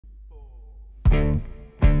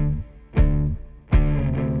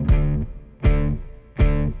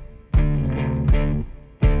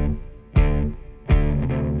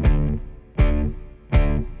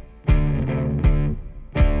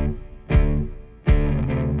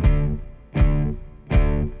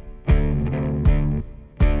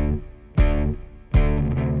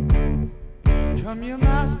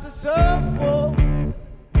master surfboard.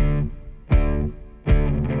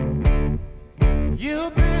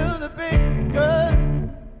 You build a big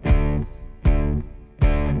gun.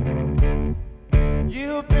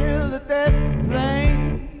 You build a death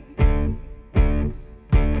plane.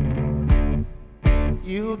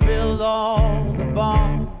 You build all the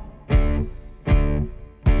bombs.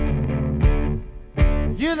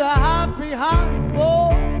 You're the heart behind the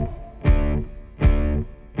wall.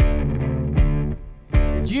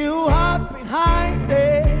 You hide behind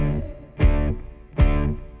it.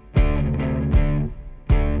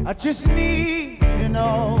 I just need you to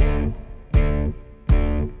know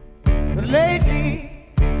that lately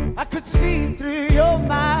I could see through your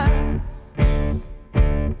mask.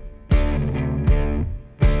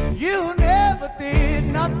 You never did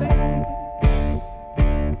nothing,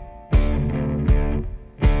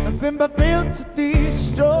 nothing but built to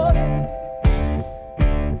destroy.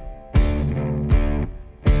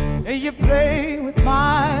 And you play with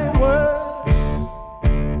my words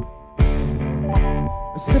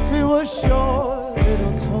as if it was your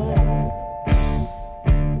little toy.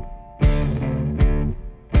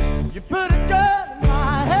 You put a gun in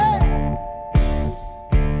my head,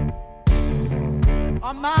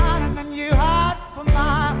 on mine, and then you hide from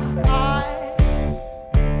my eyes.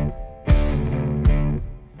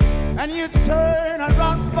 And you turn and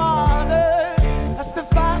run farther as the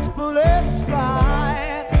fast bullets fly.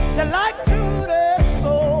 You like to the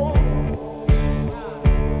soul.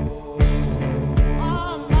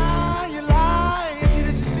 Oh my, you lie, you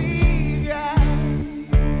deceive, yeah.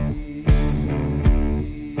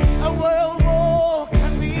 A world war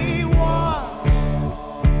can be won.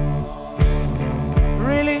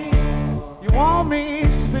 Really, you want me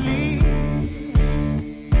to believe?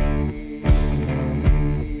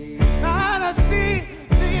 And I see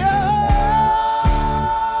the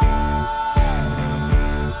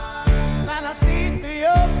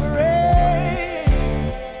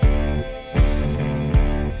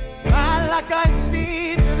I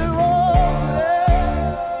see through the water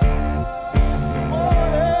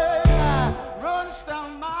runs down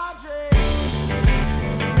my drain.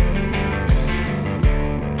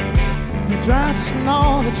 You're dancing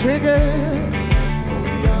on the trigger,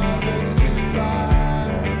 the others to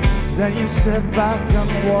fire. Then you sit back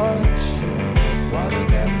and watch while the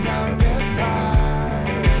death count gets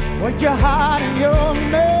high. While you're hiding your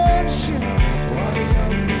mansion, while the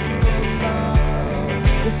young people fly.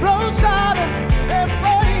 It flows out of their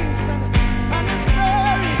face and it's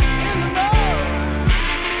buried in the mud.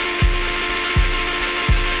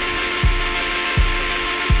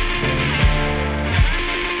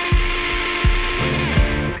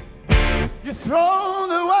 You throw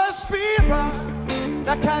the worst fever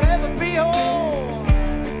that can ever be old.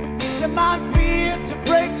 You might fear to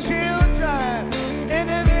break children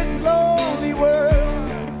into this lonely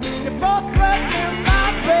world. You both threaten my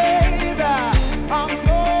baby. I'm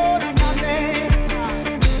going to my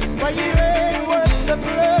name, but you ain't worth the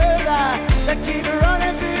blood that keep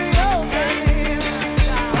running through your veins.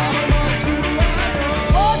 How much do I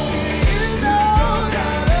know? What do you know?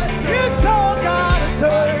 You told God to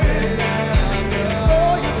turn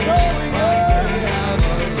before you told me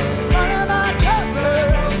none of my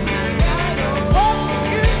concern. What do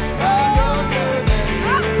you know?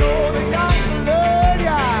 I know the young blood,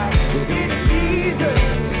 yeah, even Jesus.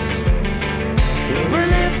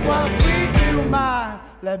 What we do, mind.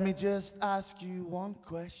 Let me just ask you one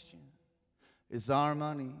question. Is our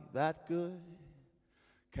money that good?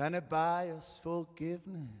 Can it buy us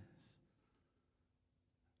forgiveness?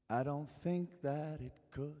 I don't think that it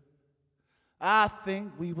could. I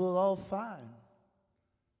think we will all find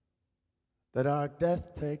that our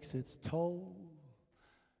death takes its toll.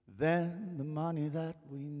 Then the money that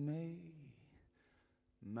we made,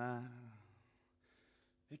 man,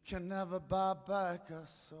 it can never buy back our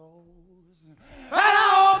souls. And I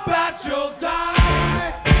hope that you'll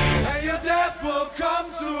die, and your death will come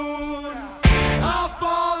soon. I'll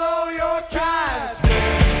follow your cast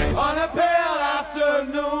on a pale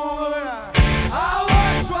afternoon. I'll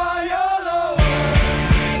watch while you're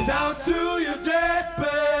lowered down to your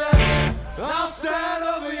deathbed. I'll stand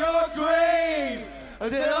over your grave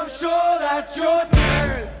until I'm sure that you're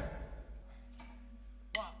dead.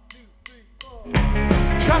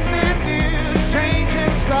 Trust in this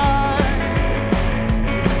changing style.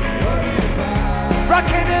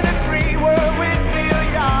 Rocking in a free world with Neil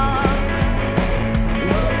Young.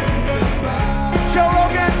 Joe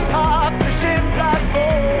Rogan's publishing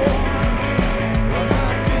platform.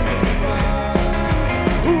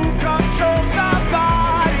 Who controls our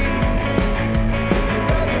bodies?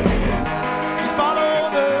 Just follow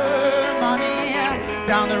the money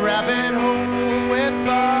down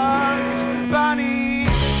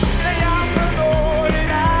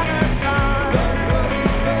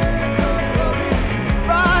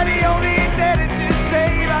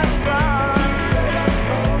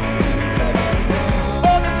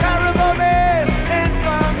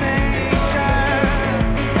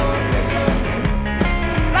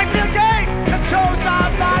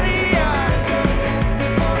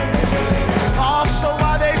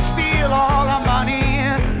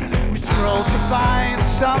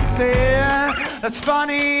that's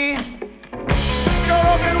funny. Joe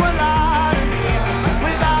Rogan will lie to me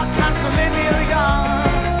without cancelling you young.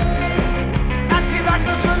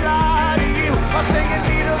 Anti-vaxxers will lie to you while singing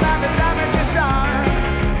needle and the damage is done.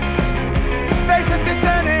 Basis is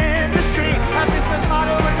an industry, a business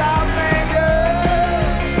model without failure.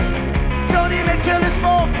 Joni Mitchell is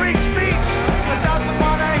for free speech, but doesn't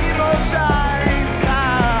want to hear both sides.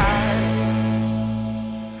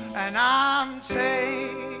 And I'm taking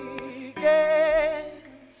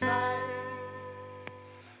sides,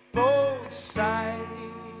 both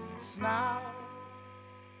sides now.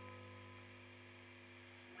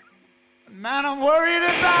 Man, I'm worried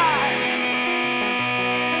about it.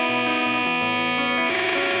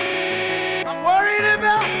 I'm worried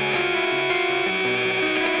about it.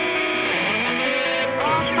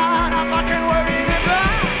 Oh man, I'm fucking worried about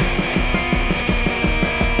it.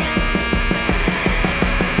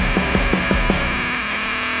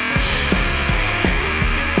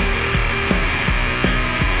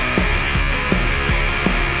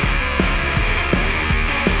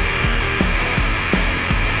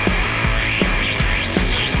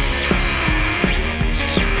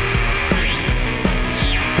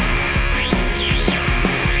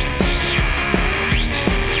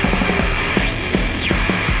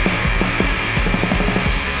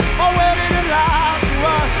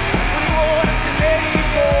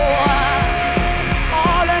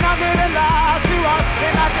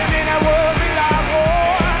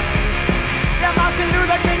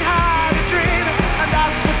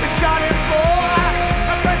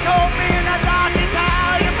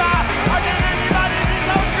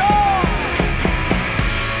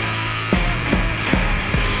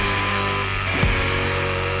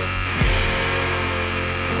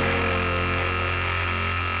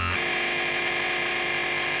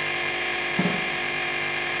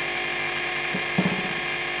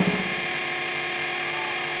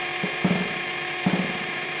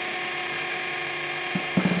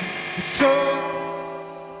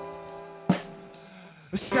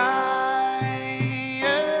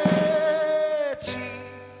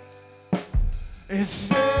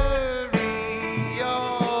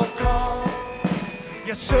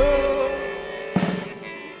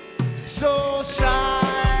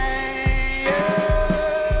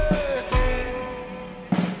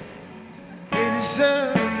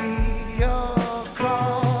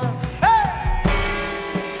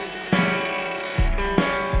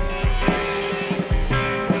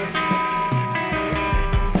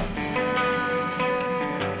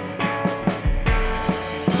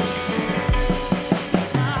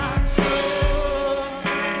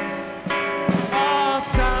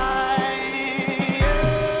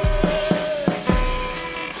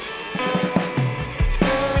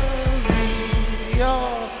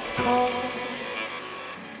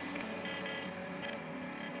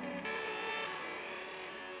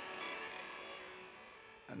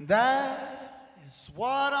 And that is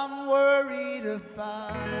what I'm worried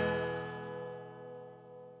about.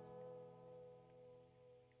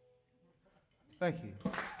 Thank you.